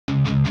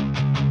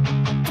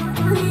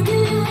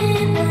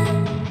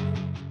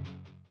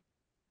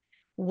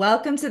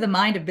Welcome to the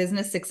Mind of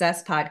Business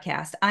Success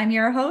podcast. I'm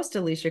your host,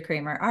 Alicia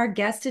Cramer. Our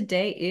guest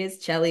today is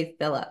Chellie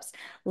Phillips.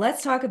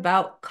 Let's talk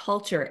about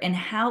culture and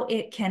how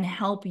it can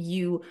help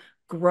you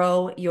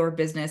grow your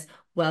business.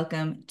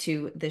 Welcome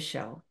to the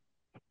show.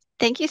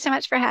 Thank you so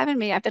much for having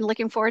me. I've been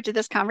looking forward to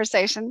this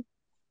conversation.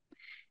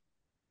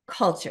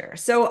 Culture.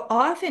 So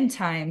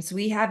oftentimes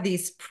we have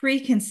these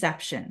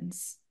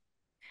preconceptions.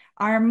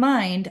 Our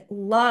mind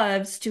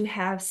loves to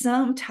have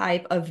some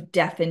type of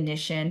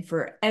definition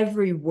for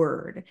every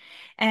word,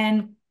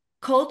 and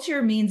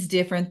culture means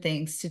different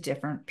things to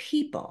different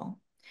people.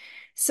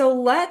 So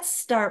let's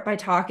start by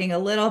talking a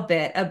little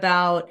bit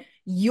about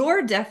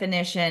your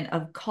definition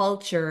of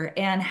culture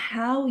and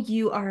how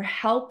you are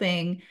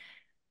helping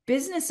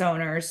business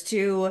owners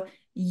to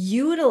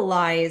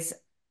utilize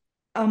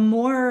a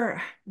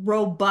more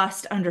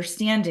robust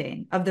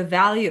understanding of the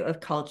value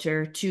of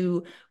culture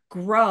to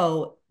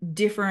grow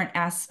different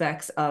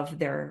aspects of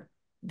their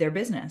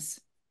business.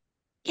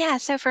 Yeah,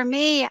 so for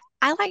me,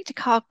 I like to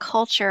call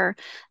culture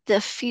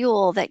the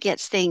fuel that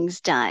gets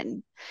things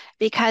done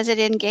because it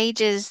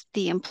engages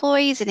the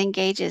employees, it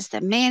engages the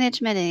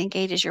management, it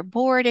engages your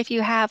board if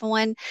you have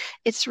one.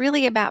 It's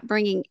really about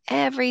bringing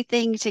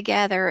everything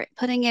together,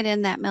 putting it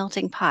in that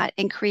melting pot,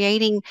 and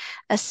creating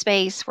a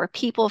space where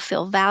people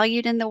feel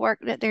valued in the work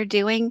that they're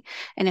doing.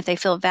 And if they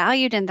feel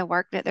valued in the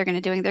work that they're going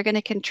to doing, they're going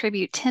to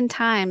contribute 10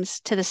 times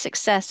to the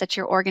success that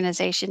your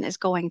organization is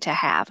going to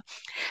have.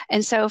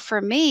 And so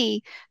for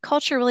me,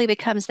 culture really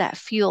becomes that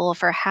fuel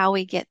for how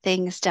we get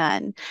things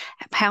done,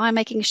 how I'm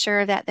making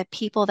sure that the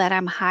people that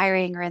I'm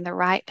hiring are in the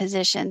right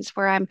positions,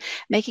 where I'm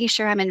making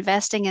sure I'm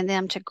investing in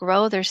them to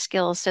grow their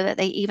skills so that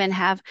they even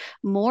have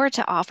more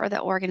to offer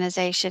the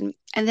organization.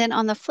 And then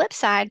on the flip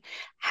side,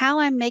 how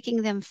I'm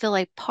making them feel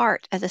a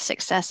part of the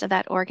success of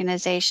that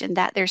organization,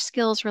 that their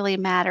skills really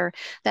matter,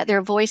 that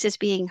their voice is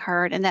being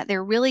heard, and that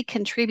they're really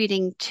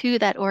contributing to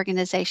that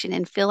organization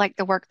and feel like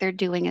the work they're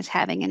doing is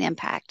having an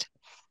impact.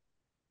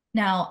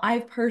 Now,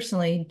 I've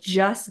personally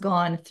just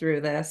gone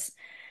through this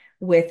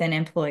with an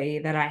employee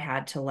that I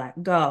had to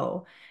let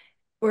go,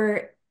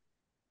 where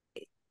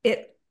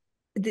it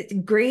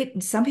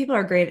great, some people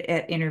are great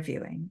at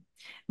interviewing,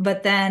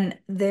 but then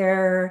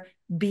their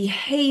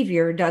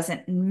behavior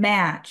doesn't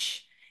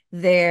match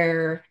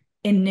their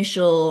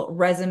initial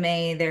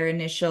resume, their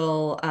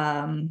initial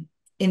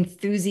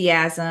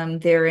enthusiasm,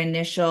 their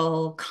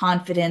initial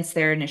confidence,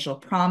 their initial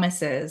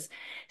promises.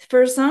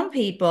 For some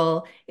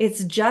people,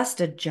 it's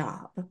just a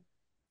job.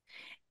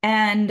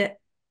 And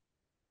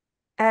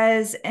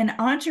as an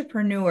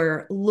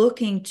entrepreneur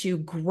looking to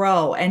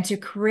grow and to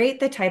create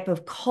the type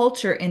of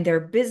culture in their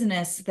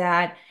business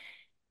that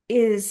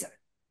is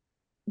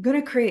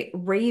going to create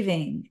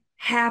raving,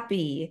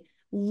 happy,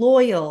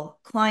 loyal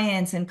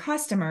clients and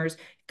customers,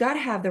 you've got to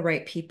have the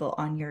right people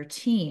on your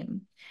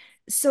team.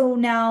 So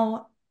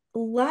now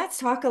let's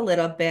talk a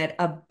little bit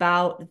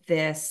about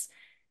this.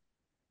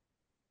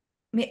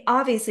 I mean,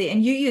 obviously,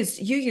 and you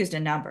used a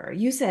number.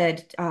 You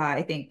said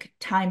I think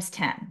times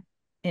 10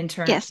 in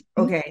turn. Yes.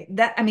 Okay,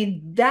 that I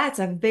mean that's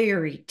a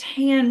very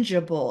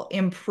tangible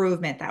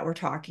improvement that we're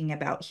talking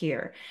about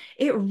here.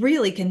 It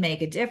really can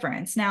make a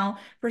difference. Now,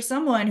 for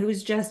someone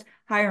who's just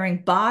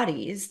hiring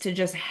bodies to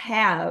just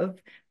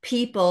have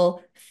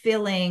people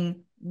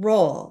filling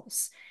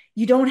roles,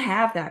 you don't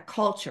have that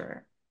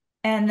culture.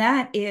 And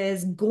that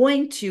is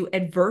going to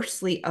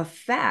adversely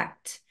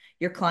affect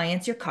your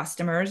clients, your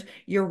customers,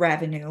 your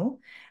revenue.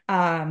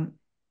 Um,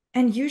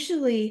 and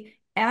usually,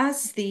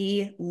 as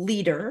the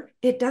leader,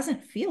 it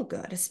doesn't feel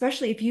good,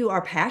 especially if you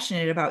are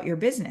passionate about your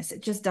business.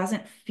 It just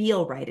doesn't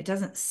feel right. It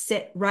doesn't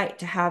sit right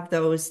to have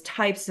those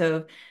types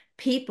of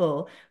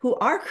people who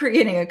are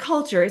creating a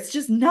culture. It's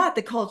just not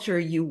the culture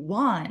you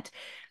want.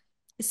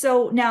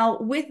 So now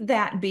with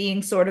that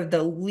being sort of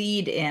the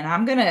lead in,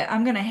 I'm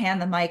gonna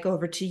hand the mic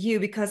over to you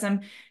because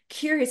I'm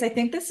curious. I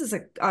think this is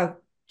a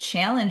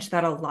challenge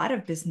that a lot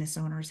of business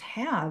owners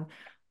have.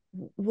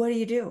 What do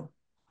you do?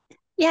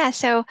 Yeah.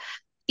 So,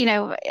 you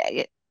know,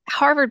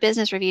 Harvard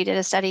Business Review did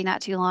a study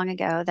not too long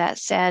ago that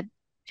said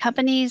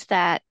companies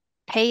that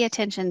pay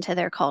attention to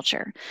their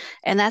culture,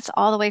 and that's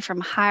all the way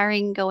from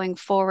hiring going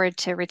forward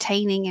to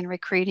retaining and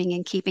recruiting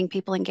and keeping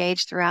people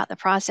engaged throughout the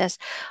process,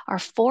 are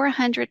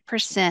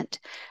 400%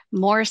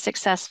 more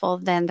successful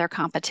than their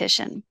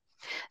competition.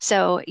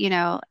 So,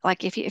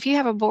 like if you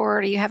have a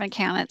board or you have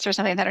accountants or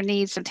something that are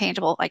needs some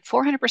tangible, like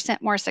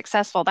 400% more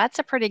successful, that's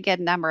a pretty good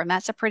number. And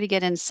that's a pretty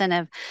good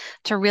incentive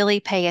to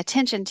really pay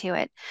attention to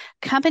it.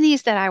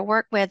 Companies that I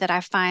work with that I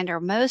find are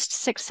most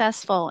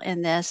successful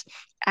in this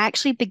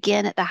actually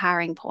begin at the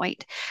hiring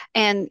point.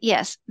 And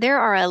yes, there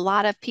are a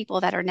lot of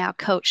people that are now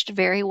coached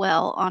very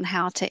well on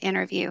how to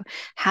interview,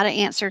 how to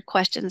answer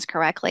questions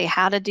correctly,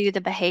 how to do the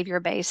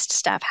behavior-based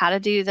stuff, how to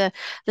do the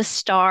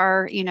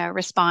star,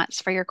 response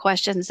for your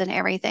questions and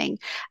everything.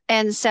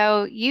 And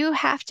so you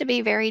have to be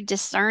very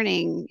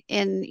discerning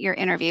in your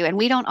interview. And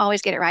we don't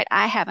always get it right.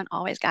 I haven't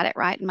always got it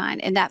right in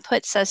mine. And that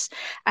puts us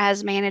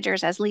as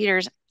managers, as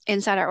leaders,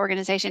 inside our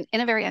organization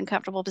in a very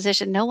uncomfortable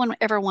position. No one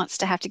ever wants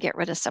to have to get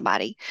rid of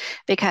somebody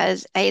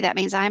because A, that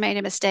means I made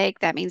a mistake.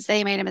 That means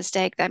they made a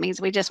mistake. That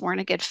means we just weren't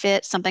a good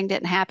fit. Something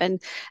didn't happen.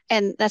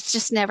 And that's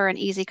just never an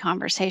easy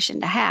conversation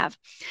to have.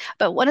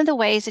 But one of the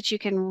ways that you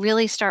can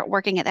really start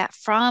working at that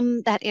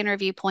from that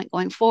interview point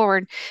going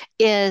forward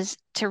is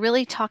to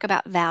really talk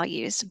about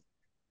values,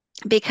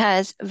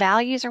 because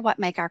values are what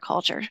make our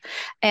culture.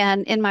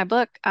 And in my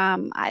book,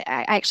 I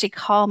actually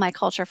call my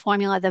culture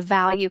formula the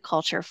value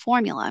culture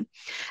formula.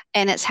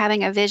 And it's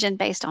having a vision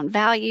based on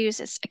values,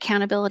 it's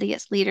accountability,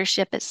 it's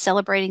leadership, it's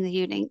celebrating the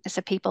uniqueness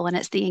of people, and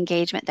it's the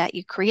engagement that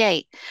you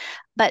create.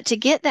 But to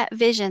get that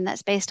vision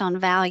that's based on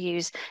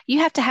values, you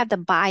have to have the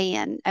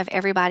buy-in of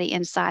everybody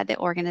inside the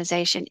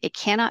organization. It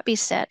cannot be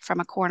set from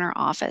a corner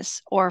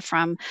office or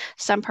from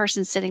some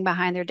person sitting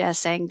behind their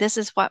desk saying, this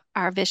is what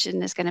our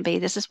vision is going to be,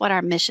 this is what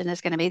our mission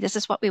is going to be, this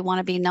is what we want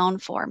to be known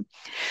for.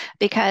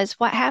 Because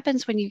what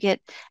happens when you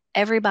get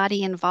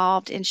everybody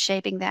involved in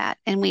shaping that,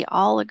 and we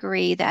all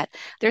agree that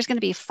there's going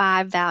to be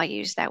 5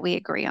 values that we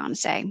agree on,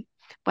 say,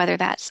 whether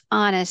that's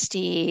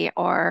honesty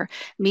or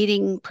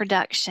meeting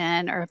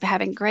production or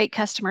having great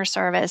customer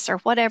service or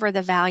whatever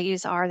the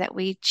values are that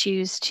we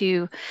choose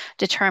to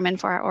determine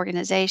for our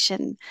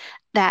organization,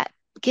 that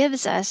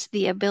gives us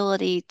the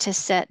ability to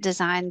set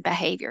design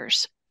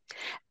behaviors.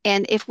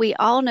 And if we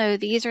all know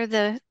these are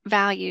the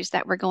values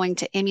that we're going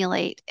to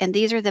emulate, and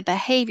these are the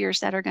behaviors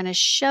that are going to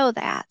show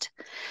that,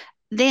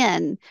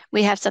 then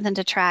we have something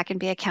to track and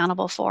be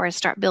accountable for and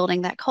start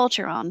building that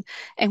culture on.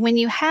 And when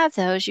you have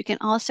those, you can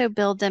also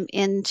build them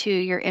into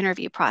your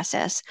interview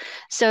process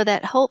so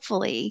that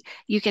hopefully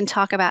you can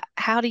talk about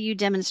how do you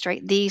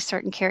demonstrate these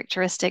certain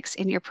characteristics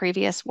in your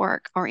previous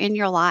work or in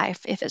your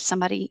life if it's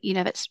somebody,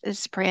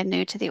 that's brand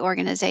new to the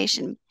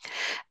organization.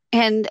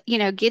 And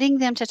getting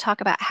them to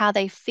talk about how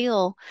they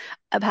feel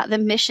about the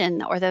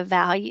mission or the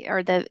value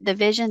or the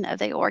vision of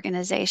the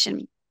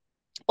organization.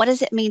 What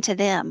does it mean to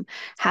them?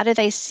 How do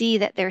they see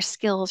that their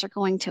skills are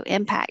going to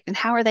impact, and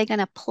how are they going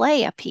to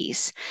play a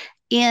piece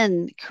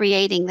in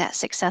creating that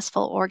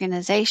successful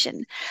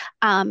organization?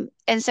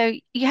 And so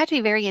you have to be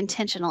very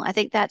intentional. I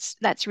think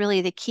that's really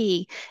the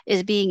key,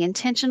 is being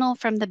intentional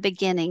from the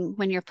beginning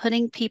when you're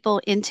putting people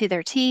into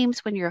their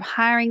teams, when you're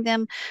hiring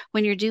them,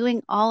 when you're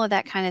doing all of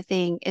that kind of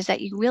thing, is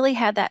that you really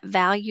have that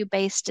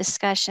value-based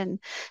discussion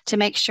to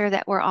make sure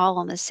that we're all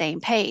on the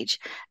same page.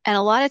 And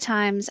a lot of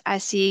times I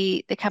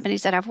see the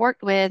companies that I've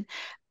worked with,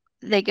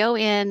 they go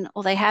in,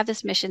 well, they have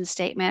this mission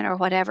statement or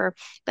whatever,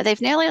 but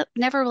they've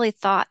never really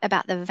thought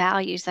about the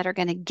values that are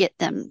going to get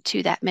them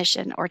to that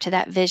mission or to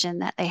that vision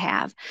that they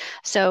have.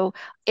 So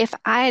if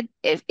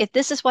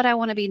this is what I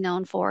want to be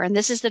known for, and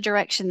this is the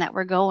direction that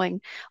we're going,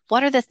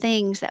 what are the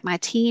things that my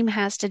team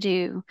has to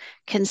do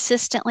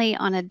consistently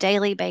on a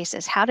daily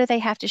basis? How do they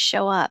have to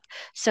show up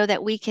so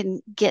that we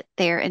can get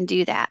there and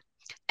do that?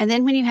 And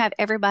then when you have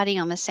everybody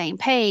on the same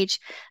page,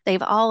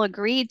 they've all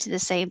agreed to the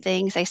same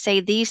things. They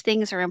say these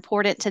things are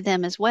important to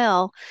them as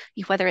well,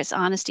 whether it's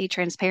honesty,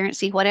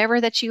 transparency,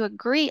 whatever that you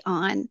agree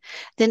on,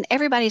 then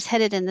everybody's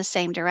headed in the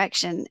same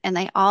direction. And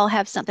they all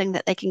have something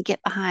that they can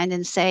get behind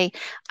and say,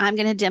 I'm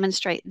going to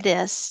demonstrate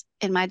this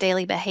in my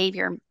daily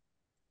behavior.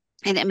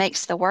 And it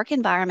makes the work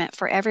environment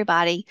for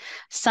everybody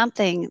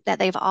something that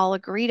they've all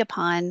agreed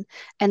upon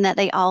and that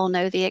they all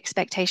know the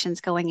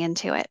expectations going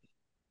into it.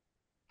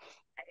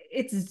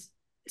 It's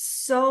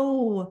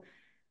so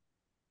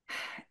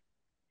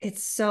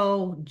it's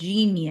so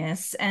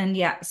genius and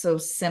yeah, so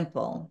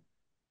simple.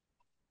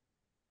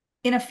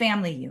 In a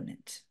family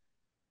unit,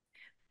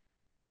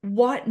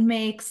 what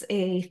makes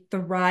a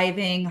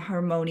thriving,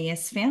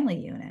 harmonious family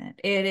unit?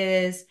 It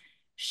is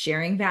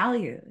sharing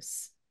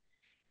values.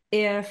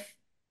 If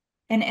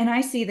and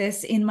I see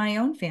this in my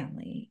own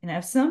family. And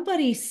if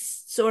somebody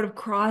sort of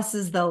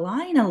crosses the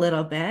line a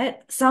little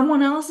bit,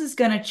 someone else is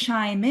going to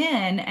chime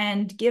in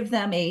and give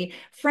them a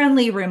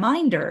friendly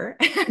reminder,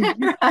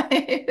 Mhm.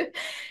 right?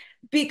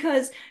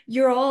 Because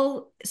you're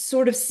all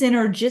sort of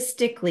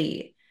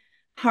synergistically,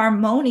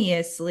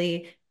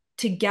 harmoniously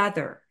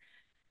together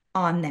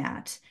on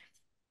that.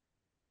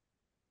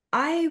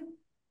 I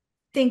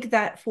think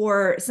that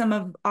for some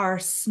of our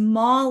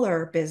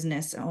smaller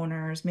business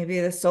owners, maybe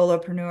the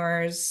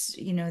solopreneurs,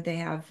 they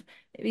have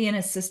maybe an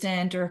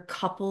assistant or a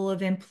couple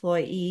of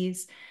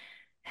employees,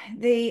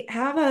 they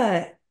have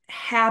a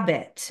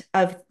habit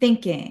of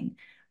thinking,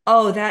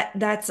 oh,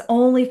 that's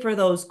only for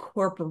those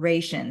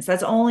corporations.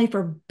 That's only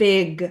for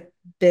big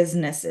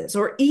businesses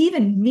or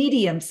even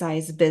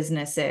medium-sized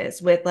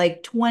businesses with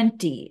like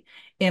 20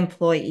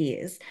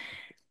 employees.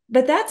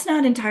 But that's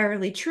not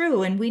entirely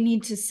true, and we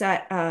need to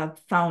set a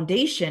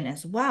foundation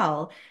as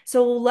well.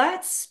 So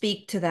let's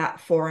speak to that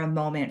for a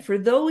moment. For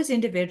those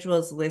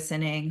individuals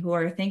listening who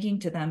are thinking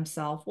to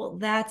themselves, well,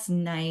 that's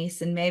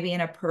nice. And maybe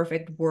in a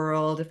perfect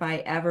world, if I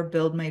ever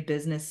build my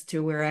business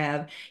to where I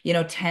have,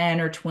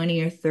 10 or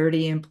 20 or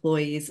 30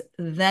 employees,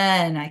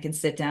 then I can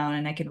sit down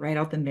and I can write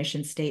out the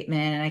mission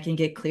statement and I can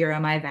get clear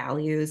on my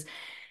values.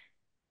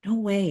 No,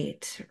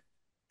 wait.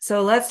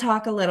 So let's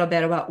talk a little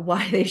bit about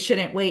why they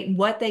shouldn't wait and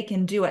what they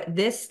can do at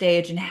this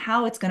stage and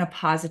how it's going to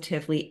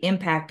positively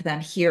impact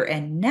them here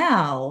and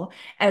now,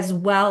 as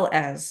well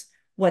as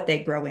what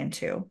they grow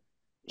into.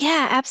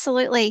 Yeah,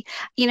 absolutely.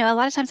 A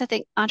lot of times I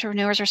think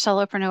entrepreneurs or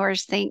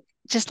solopreneurs think,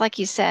 just like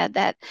you said,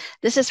 that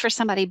this is for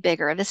somebody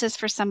bigger. This is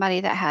for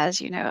somebody that has,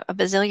 a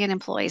bazillion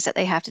employees that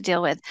they have to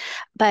deal with.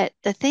 But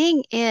the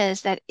thing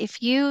is that if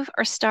you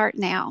are start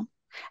now,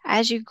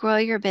 as you grow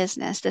your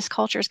business, this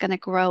culture is going to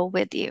grow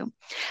with you.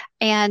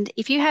 And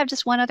if you have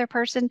just one other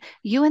person,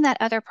 you and that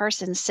other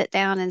person sit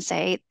down and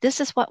say, this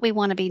is what we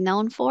want to be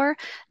known for.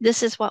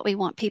 This is what we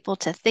want people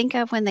to think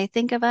of when they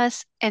think of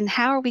us. And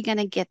how are we going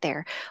to get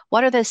there?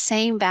 What are those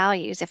same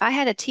values? If I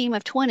had a team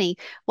of 20,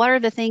 what are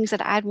the things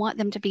that I'd want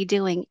them to be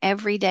doing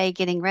every day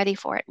getting ready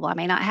for it? Well, I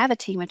may not have a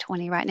team of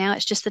 20 right now.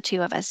 It's just the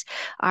two of us.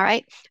 All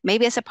right.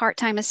 Maybe it's a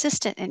part-time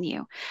assistant in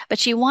you,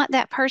 but you want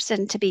that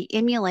person to be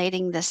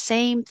emulating the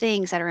same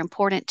things that are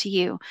important to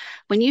you.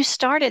 When you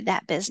started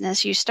that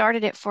business, you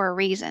started it for a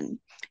reason.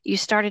 You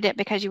started it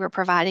because you were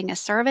providing a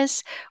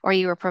service or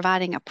you were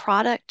providing a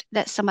product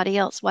that somebody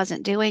else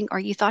wasn't doing, or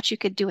you thought you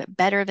could do it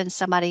better than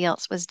somebody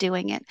else was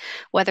doing it,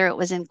 whether it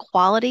was in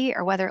quality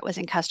or whether it was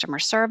in customer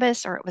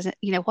service or it was,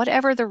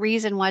 whatever the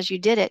reason was you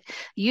did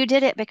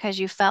it because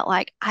you felt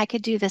like I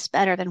could do this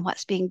better than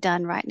what's being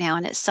done right now.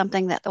 And it's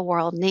something that the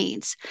world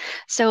needs.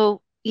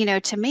 So,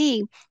 to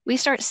me, we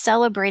start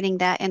celebrating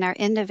that in our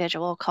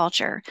individual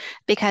culture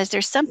because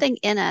there's something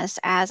in us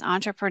as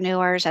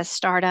entrepreneurs, as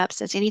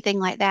startups, as anything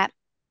like that,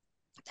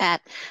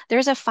 that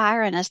there's a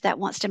fire in us that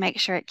wants to make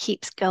sure it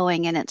keeps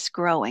going and it's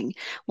growing.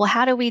 Well,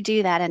 how do we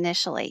do that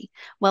initially?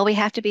 Well, we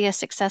have to be a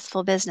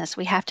successful business.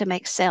 We have to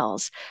make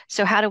sales.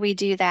 So, how do we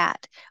do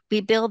that? We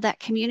build that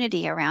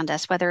community around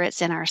us, whether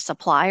it's in our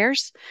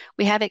suppliers.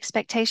 We have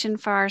expectation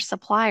for our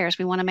suppliers.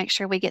 We want to make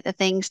sure we get the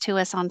things to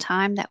us on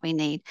time that we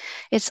need.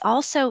 It's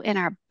also in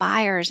our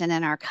buyers and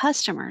in our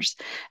customers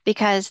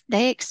because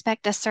they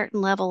expect a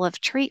certain level of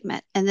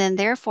treatment. And then,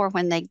 therefore,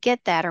 when they get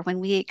that or when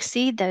we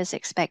exceed those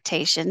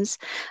expectations,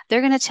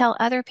 they're going to tell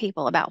other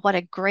people about what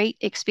a great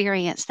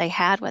experience they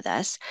had with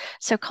us.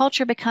 So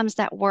culture becomes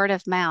that word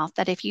of mouth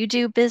that if you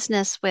do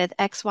business with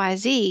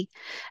XYZ,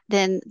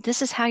 then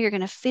this is how you're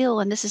going to feel,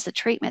 and this is the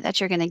treatment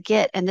that you're going to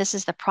get, and this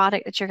is the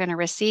product that you're going to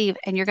receive,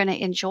 and you're going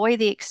to enjoy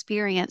the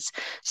experience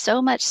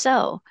so much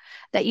so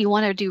that you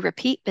want to do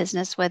repeat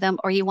business with them,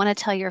 or you want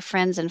to tell your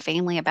friends and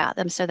family about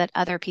them so that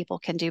other people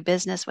can do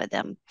business with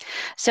them.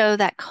 So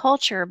that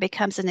culture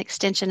becomes an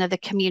extension of the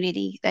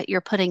community that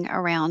you're putting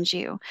around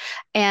you.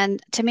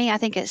 And to me, I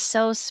think it's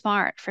so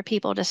smart for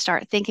people to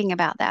start thinking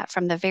about that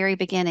from the very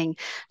beginning.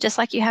 Just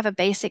like you have a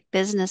basic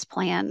business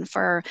plan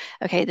for,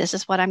 okay, this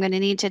is what I'm going to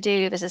need to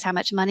do. This is how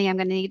much money I'm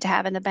going to need to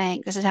have in the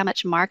bank. This is how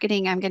much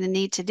marketing I'm going to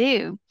need to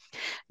do,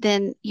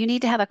 then you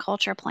need to have a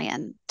culture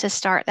plan to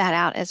start that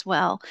out as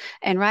well.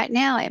 And right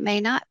now, it may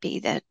not be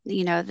that,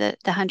 the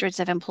hundreds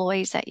of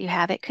employees that you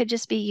have. It could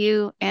just be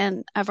you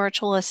and a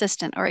virtual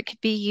assistant, or it could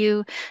be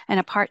you and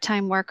a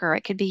part-time worker.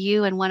 It could be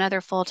you and one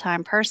other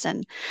full-time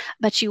person.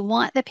 But you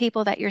want the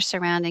people that you're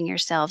surrounding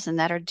yourselves and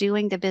that are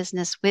doing the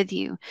business with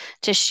you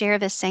to share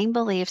the same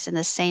beliefs and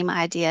the same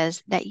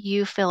ideas that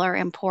you feel are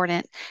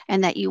important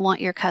and that you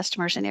want your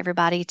customers and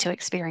everybody to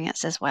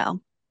experience as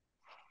well.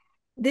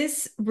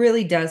 This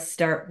really does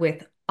start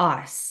with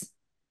us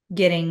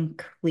getting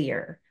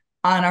clear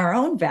on our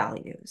own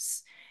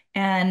values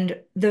and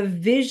the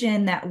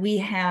vision that we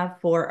have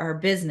for our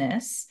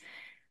business,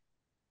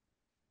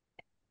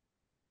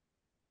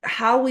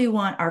 how we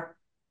want our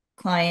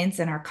clients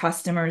and our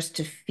customers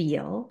to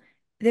feel.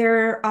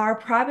 There are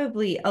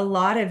probably a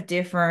lot of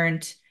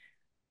different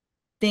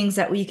things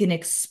that we can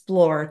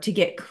explore to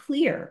get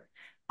clear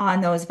on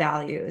those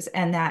values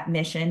and that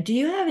mission. Do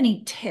you have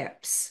any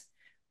tips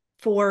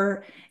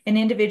for an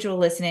individual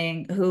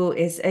listening who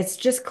is it's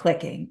just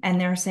clicking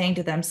and they're saying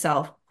to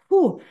themselves,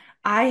 whew,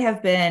 I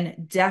have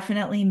been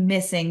definitely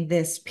missing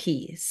this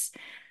piece.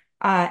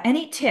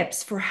 Any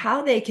tips for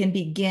how they can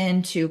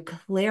begin to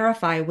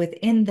clarify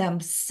within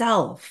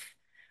themselves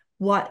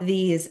what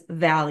these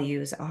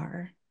values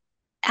are?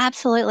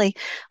 Absolutely.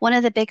 One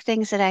of the big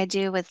things that I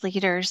do with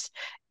leaders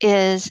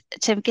is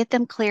to get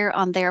them clear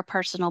on their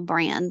personal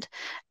brand.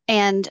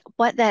 And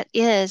what that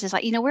is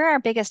like, we're our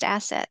biggest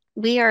asset.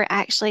 We are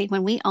actually,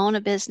 when we own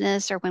a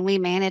business or when we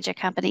manage a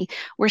company,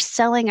 we're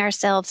selling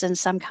ourselves in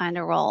some kind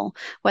of role,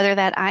 whether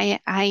that I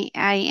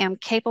am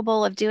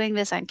capable of doing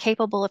this, I'm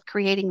capable of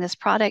creating this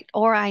product,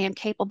 or I am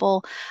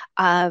capable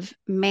of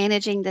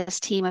managing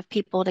this team of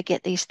people to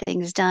get these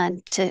things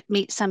done to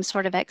meet some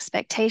sort of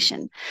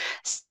expectation.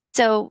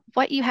 So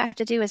what you have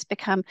to do is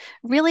become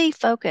really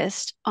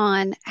focused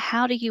on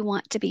how do you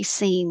want to be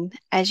seen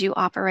as you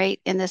operate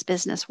in this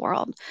business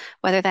world,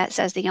 whether that's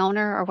as the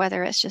owner or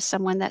whether it's just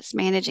someone that's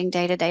managing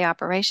day-to-day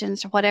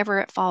operations or whatever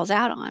it falls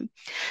out on.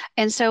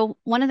 And so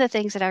one of the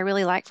things that I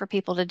really like for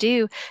people to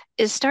do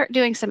is start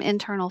doing some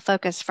internal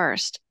focus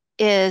first,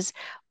 is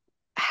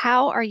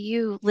how are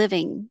you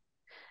living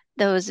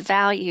those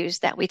values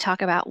that we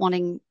talk about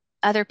wanting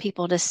other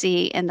people to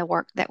see in the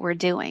work that we're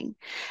doing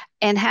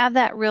and have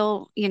that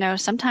real,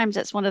 sometimes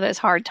it's one of those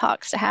hard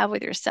talks to have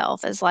with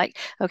yourself is like,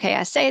 okay,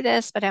 I say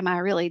this, but am I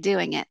really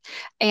doing it?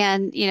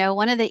 And,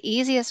 one of the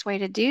easiest way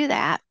to do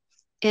that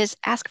is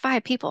ask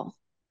five people.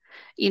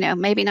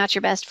 Maybe not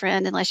your best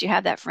friend unless you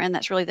have that friend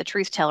that's really the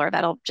truth teller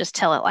that'll just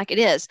tell it like it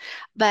is.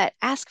 But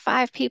ask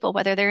five people,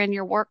 whether they're in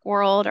your work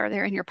world or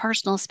they're in your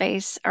personal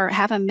space or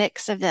have a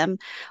mix of them.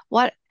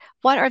 What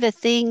what are the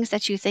things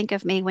that you think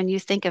of me when you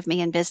think of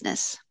me in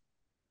business?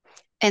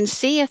 And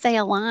see if they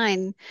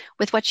align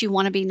with what you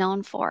want to be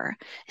known for.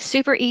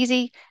 Super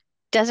easy,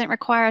 doesn't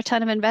require a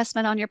ton of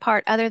investment on your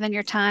part other than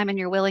your time and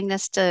your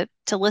willingness to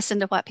listen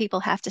to what people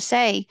have to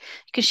say.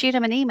 You can shoot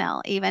them an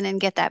email even and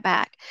get that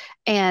back.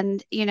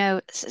 And,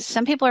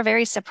 some people are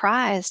very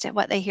surprised at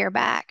what they hear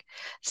back.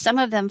 Some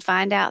of them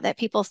find out that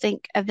people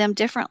think of them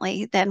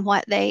differently than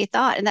what they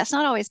thought. And that's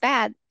not always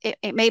bad.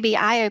 It may be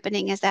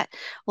eye-opening is that,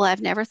 well,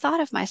 I've never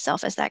thought of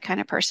myself as that kind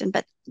of person,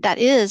 but that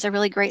is a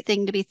really great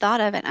thing to be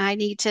thought of. And I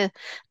need to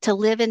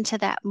live into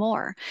that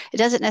more. It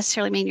doesn't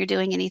necessarily mean you're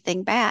doing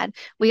anything bad.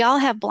 We all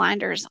have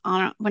blinders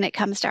on when it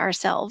comes to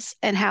ourselves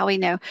and how we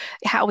know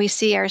how we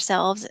see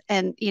ourselves.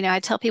 And, I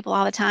tell people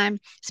all the time,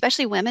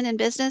 especially women in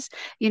business,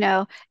 you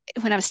know,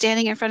 when I'm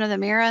standing in front of the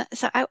mirror,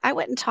 so I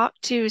wouldn't talk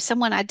to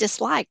someone I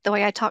dislike the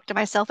way I talk to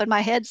myself in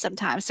my head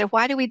sometimes. So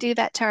why do we do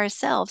that to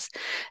ourselves?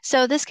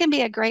 So this can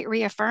be a great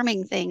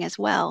reaffirming thing as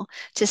well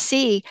to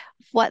see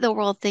what the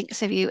world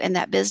thinks of you in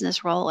that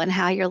business role and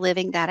how you're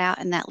living that out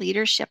in that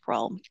leadership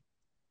role.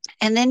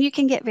 And then you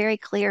can get very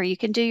clear. You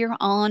can do your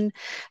own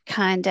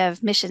kind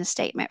of mission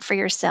statement for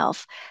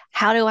yourself.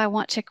 How do I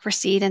want to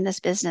proceed in this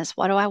business?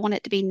 What do I want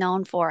it to be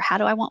known for? How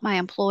do I want my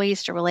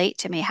employees to relate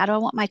to me? How do I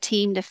want my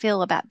team to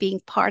feel about being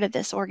part of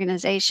this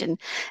organization?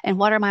 And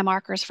what are my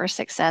markers for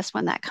success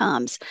when that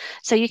comes?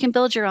 So you can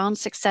build your own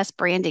success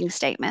branding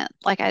statement,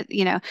 like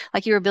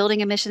you were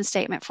building a mission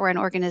statement for an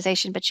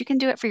organization, but you can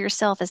do it for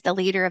yourself as the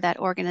leader of that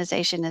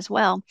organization as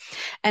well.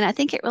 And I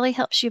think it really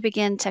helps you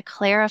begin to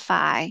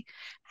clarify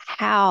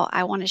how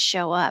I want to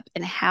show up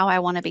and how I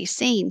want to be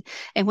seen.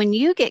 And when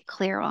you get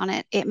clear on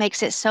it, it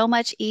makes it so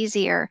much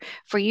easier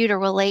for you to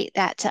relate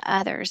that to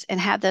others and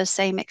have those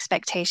same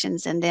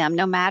expectations in them,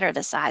 no matter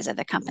the size of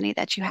the company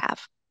that you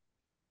have.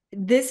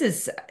 This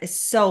is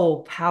so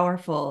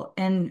powerful.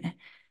 And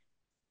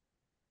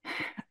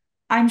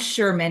I'm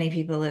sure many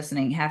people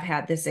listening have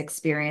had this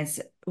experience,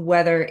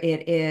 whether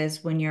it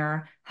is when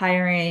you're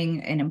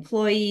hiring an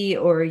employee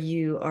or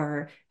you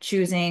are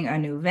choosing a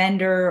new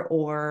vendor,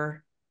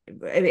 or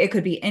it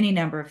could be any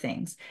number of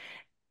things.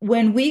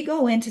 When we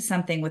go into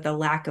something with a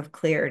lack of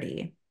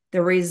clarity,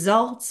 the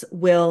results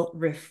will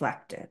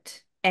reflect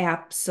it.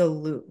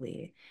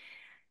 Absolutely.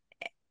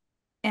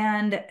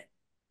 And,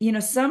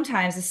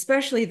 sometimes,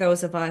 especially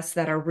those of us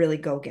that are really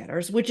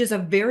go-getters, which is a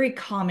very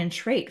common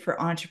trait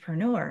for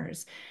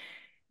entrepreneurs,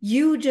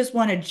 you just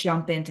want to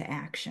jump into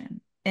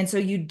action. And so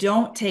you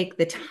don't take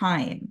the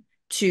time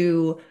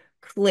to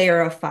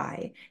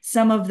clarify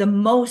some of the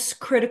most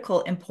critical,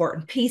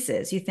 important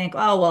pieces. You think,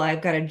 oh, well,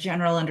 I've got a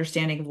general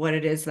understanding of what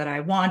it is that I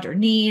want or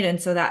need.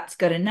 And so that's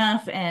good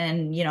enough.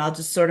 And, I'll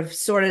just sort of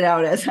sort it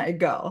out as I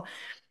go.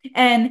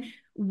 And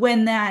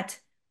when that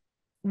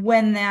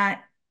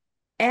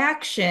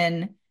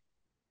action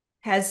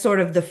has sort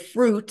of the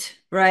fruit,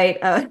 right?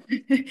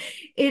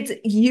 It's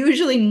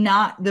usually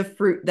not the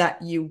fruit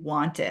that you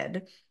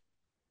wanted.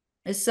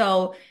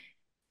 So,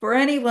 for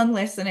anyone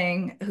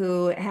listening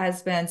who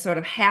has been sort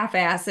of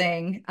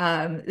half-assing,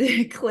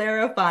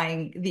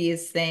 clarifying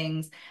these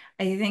things,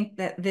 I think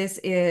that this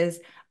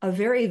is a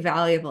very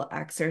valuable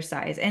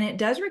exercise. And it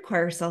does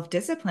require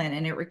self-discipline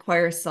and it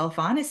requires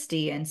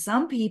self-honesty. And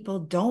some people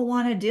don't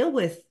want to deal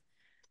with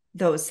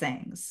those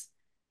things.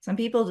 Some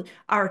people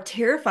are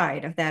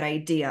terrified of that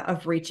idea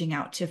of reaching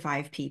out to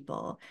five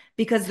people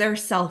because their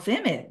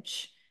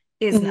self-image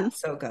is Mhm. not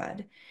so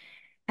good.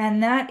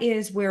 And that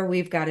is where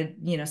we've got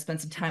to,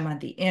 spend some time on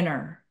the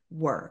inner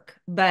work.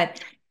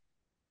 But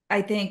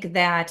I think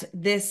that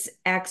this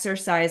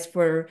exercise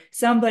for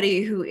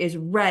somebody who is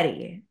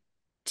ready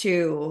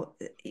to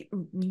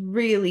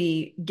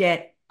really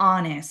get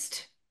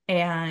honest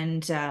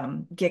and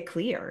get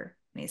clear,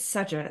 I mean, it's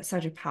such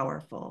a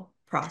powerful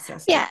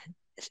process to. Yeah.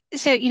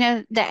 So,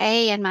 the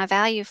A in my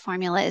value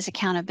formula is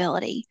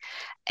accountability.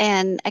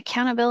 And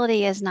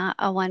accountability is not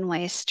a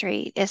one-way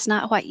street. It's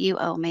not what you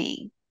owe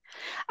me.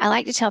 I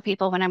like to tell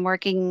people when I'm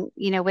working,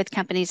 with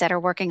companies that are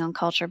working on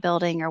culture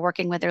building or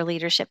working with their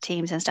leadership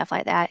teams and stuff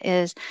like that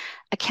is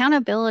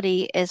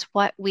accountability is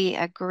what we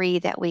agree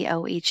that we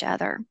owe each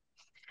other.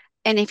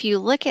 And if you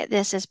look at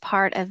this as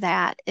part of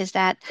that, is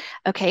that,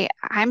 okay,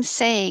 I'm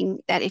saying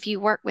that if you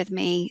work with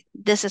me,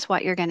 this is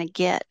what you're going to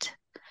get.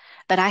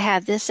 But I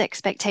have this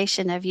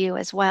expectation of you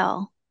as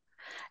well.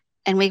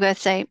 And we both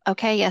say,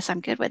 okay, yes, I'm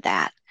good with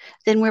that.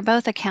 Then we're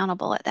both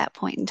accountable at that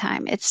point in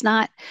time. It's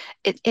not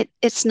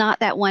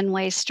that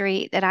one-way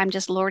street that I'm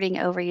just lording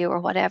over you or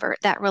whatever.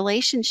 That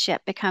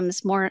relationship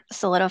becomes more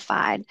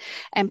solidified.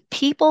 And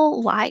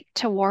people like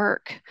to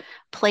work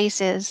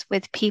places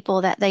with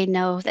people that they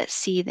know that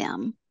see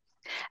them.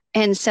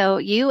 And so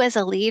you as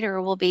a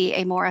leader will be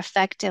a more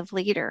effective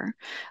leader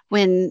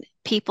when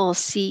people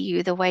see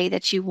you the way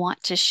that you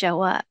want to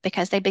show up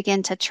because they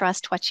begin to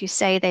trust what you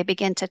say. They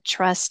begin to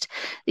trust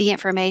the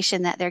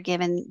information that they're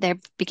given. They're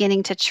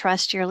beginning to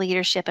trust your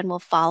leadership and will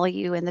follow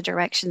you in the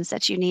directions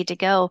that you need to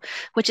go,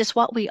 which is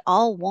what we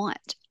all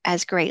want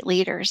as great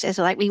leaders. Is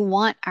like we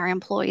want our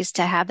employees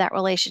to have that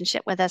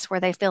relationship with us where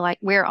they feel like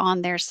we're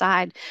on their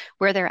side,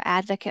 we're their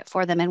advocate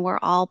for them, and we're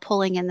all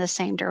pulling in the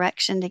same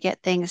direction to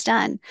get things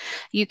done.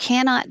 You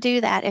cannot do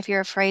that if you're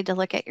afraid to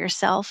look at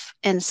yourself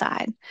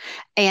inside.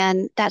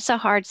 And that's a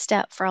hard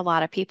step for a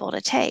lot of people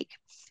to take.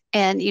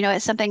 And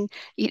it's something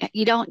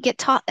you don't get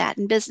taught that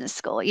in business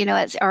school.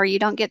 Or you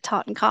don't get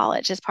taught in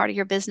college as part of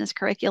your business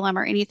curriculum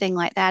or anything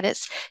like that.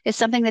 It's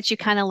something that you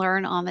kind of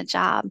learn on the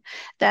job.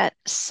 That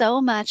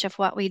so much of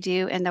what we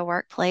do in the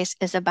workplace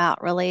is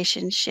about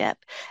relationship,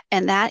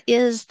 and that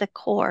is the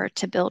core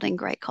to building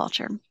great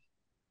culture.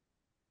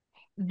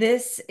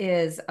 This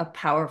is a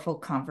powerful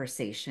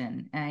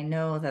conversation. And I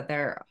know that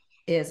there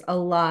is a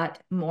lot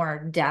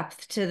more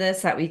depth to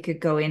this that we could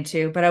go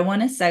into, but I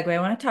want to segue. I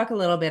want to talk a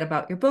little bit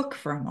about your book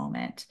for a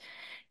moment.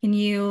 Can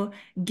you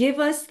give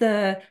us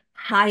the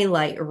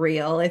highlight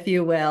reel, if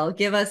you will?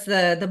 Give us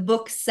the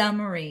book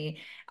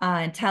summary,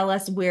 and tell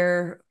us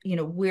where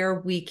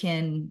we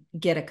can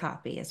get a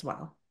copy as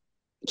well.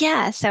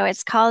 Yeah, so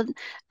it's called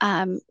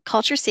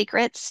Culture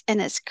Secrets,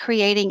 and it's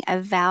creating a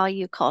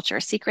value culture.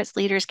 Secrets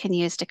leaders can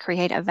use to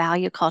create a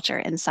value culture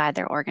inside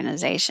their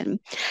organization.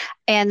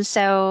 And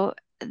so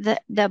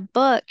the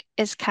book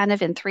is kind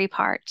of in three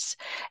parts.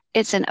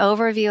 It's an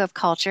overview of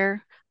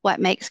culture, what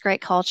makes great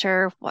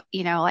culture,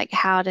 like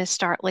how to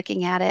start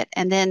looking at it,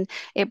 and then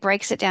it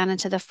breaks it down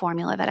into the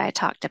formula that I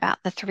talked about,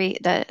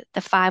 the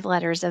five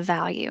letters of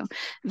value: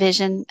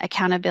 vision,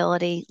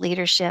 accountability,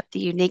 leadership, the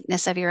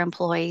uniqueness of your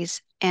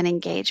employees, and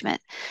engagement.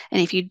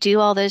 And if you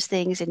do all those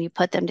things and you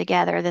put them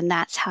together, then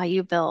that's how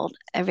you build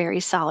a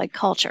very solid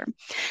culture.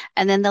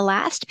 And then the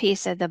last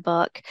piece of the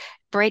book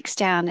breaks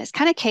down, it's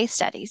kind of case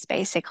studies,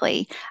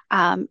 basically.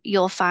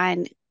 You'll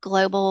find a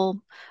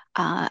global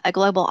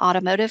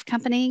automotive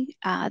company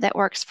that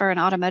works for an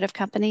automotive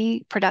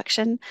company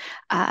production,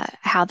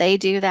 how they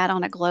do that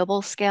on a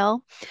global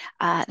scale.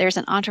 There's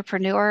an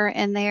entrepreneur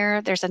in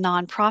there, there's a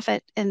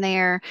nonprofit in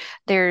there,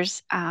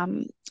 there's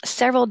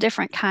several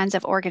different kinds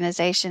of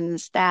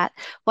organizations that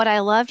what I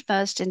loved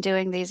most in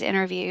doing these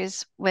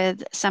interviews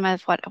with some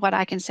of what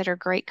I consider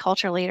great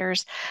culture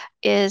leaders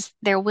is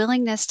their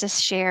willingness to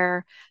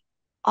share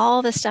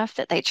all the stuff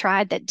that they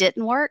tried that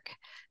didn't work,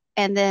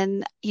 and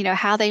then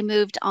how they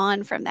moved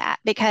on from that,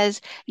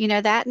 because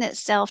that in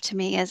itself to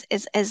me is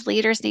as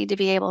leaders need to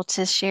be able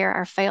to share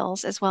our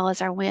fails as well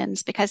as our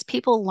wins, because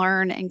people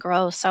learn and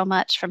grow so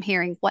much from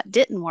hearing what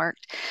didn't work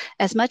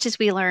as much as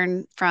we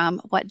learn from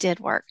what did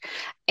work.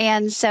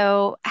 And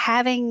so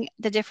having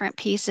the different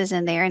pieces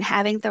in there and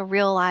having the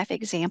real life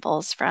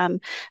examples from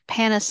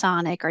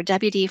Panasonic or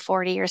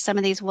WD-40 or some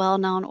of these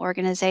well-known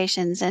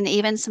organizations, and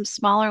even some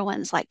smaller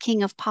ones like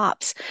King of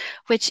Pops,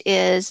 which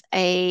is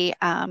a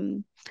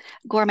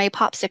gourmet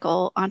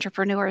popsicle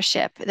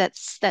entrepreneurship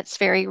that's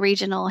very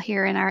regional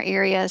here in our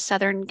area,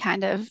 southern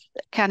kind of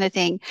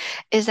thing,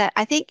 is that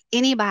I think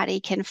anybody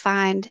can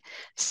find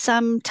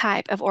some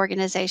type of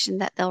organization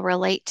that they'll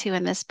relate to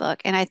in this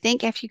book. And I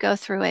think if you go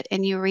through it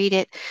and you read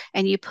it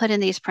and you put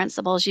in these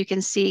principles, you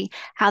can see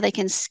how they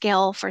can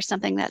scale for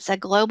something that's a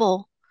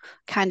global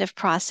kind of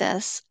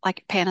process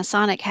like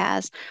Panasonic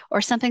has,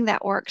 or something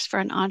that works for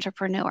an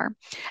entrepreneur.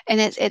 And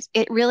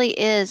it really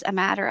is a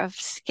matter of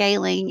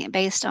scaling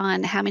based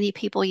on how many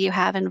people you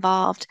have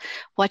involved,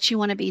 what you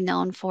want to be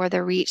known for,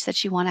 the reach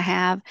that you want to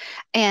have.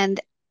 And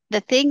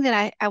the thing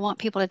that I want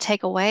people to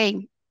take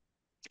away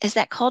is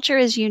that culture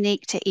is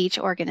unique to each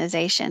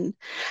organization.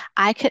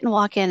 I couldn't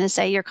walk in and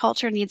say, your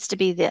culture needs to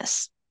be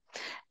this,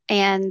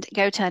 and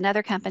go to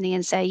another company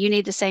and say, you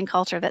need the same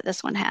culture that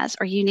this one has,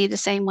 or you need the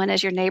same one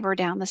as your neighbor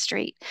down the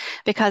street.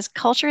 Because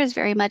culture is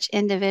very much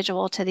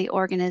individual to the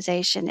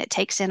organization. It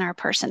takes in our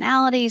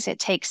personalities, it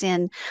takes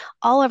in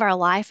all of our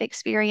life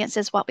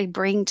experiences, what we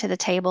bring to the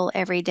table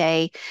every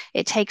day.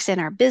 It takes in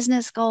our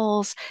business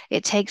goals,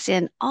 it takes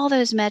in all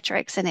those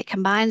metrics, and it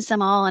combines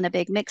them all in a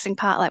big mixing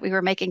pot, like we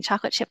were making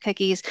chocolate chip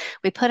cookies.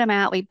 We put them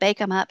out, we bake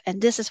them up,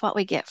 and this is what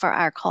we get for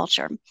our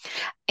culture.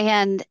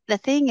 And the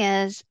thing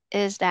is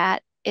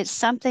that it's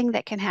something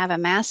that can have a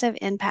massive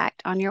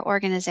impact on your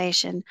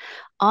organization,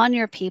 on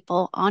your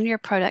people, on your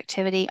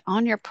productivity,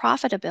 on your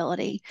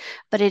profitability,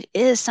 but it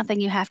is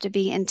something you have to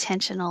be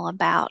intentional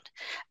about.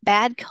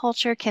 Bad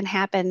culture can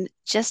happen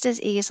just as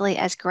easily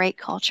as great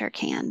culture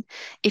can.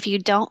 If you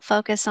don't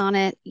focus on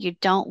it, you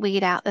don't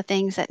weed out the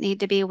things that need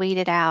to be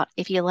weeded out,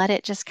 if you let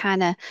it just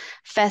kind of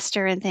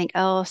fester and think,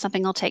 oh,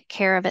 something will take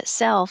care of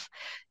itself,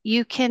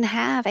 you can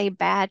have a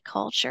bad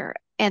culture.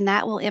 And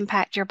that will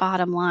impact your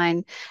bottom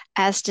line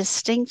as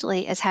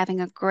distinctly as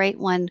having a great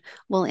one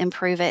will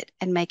improve it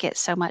and make it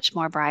so much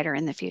more brighter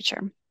in the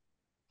future.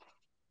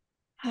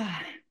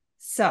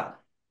 So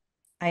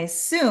I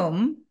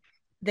assume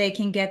they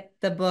can get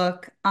the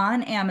book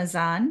on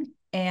Amazon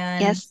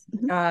and Yes.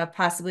 Mhm.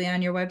 possibly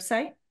on your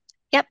website?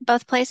 Yep,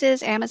 both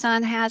places.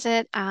 Amazon has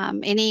it.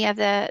 Any of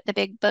the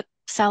big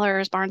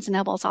booksellers, Barnes and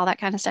Nobles, all that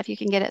kind of stuff, you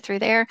can get it through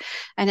there.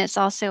 And it's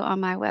also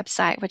on my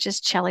website, which is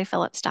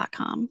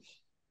chellyphillips.com.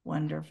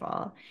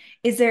 Wonderful.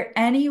 Is there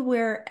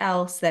anywhere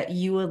else that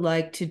you would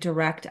like to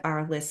direct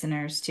our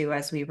listeners to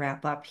as we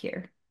wrap up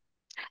here?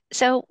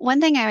 So one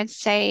thing I would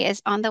say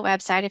is on the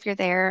website, if you're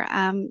there,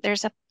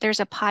 there's a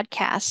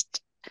podcast.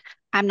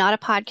 I'm not a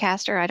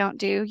podcaster. I don't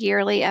do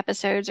yearly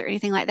episodes or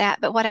anything like that.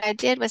 But what I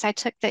did was I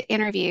took the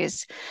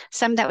interviews,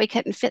 some that we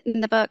couldn't fit in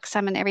the book,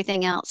 some and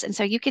everything else. And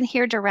so you can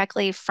hear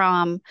directly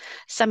from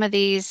some of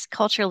these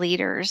culture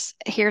leaders,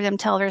 hear them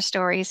tell their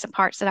stories, some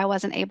parts that I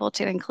wasn't able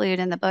to include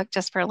in the book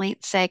just for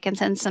length's sake, and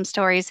then some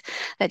stories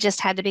that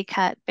just had to be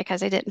cut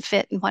because they didn't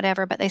fit and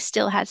whatever, but they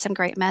still had some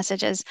great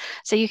messages.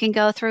 So you can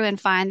go through and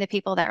find the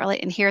people that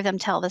really and hear them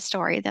tell the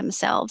story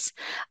themselves.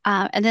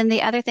 And then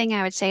the other thing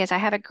I would say is I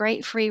have a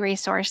great free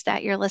resource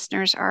that your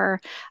listeners are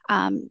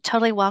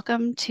totally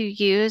welcome to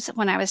use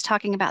when I was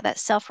talking about that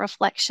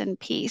self-reflection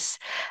piece.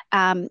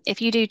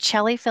 If you do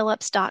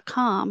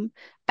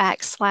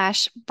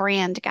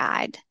chellyphillips.com/brand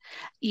guide,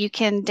 you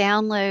can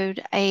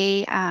download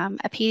a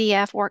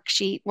PDF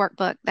worksheet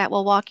workbook that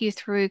will walk you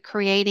through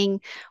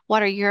creating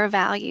what are your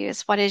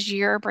values, what is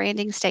your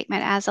branding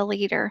statement as a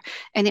leader,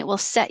 and it will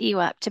set you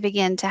up to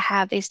begin to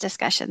have these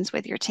discussions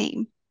with your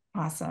team.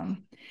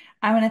 Awesome.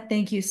 I want to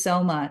thank you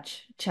so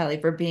much,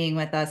 Chellie, for being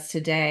with us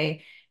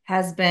today.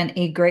 Has been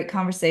a great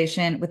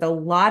conversation with a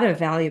lot of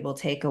valuable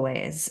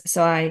takeaways.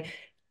 So I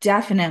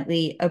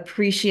definitely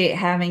appreciate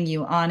having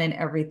you on and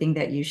everything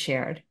that you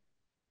shared.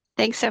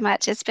 Thanks so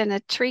much. It's been a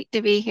treat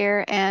to be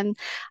here, and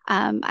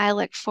I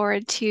look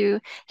forward to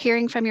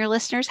hearing from your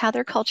listeners how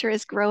their culture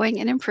is growing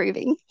and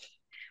improving.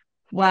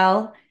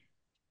 Well,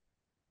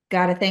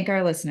 got to thank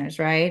our listeners,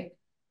 right?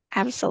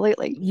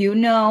 Absolutely. You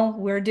know,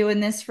 we're doing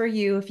this for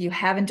you. If you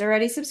haven't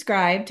already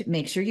subscribed,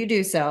 make sure you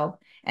do so.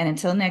 And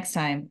until next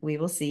time, we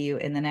will see you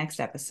in the next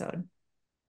episode.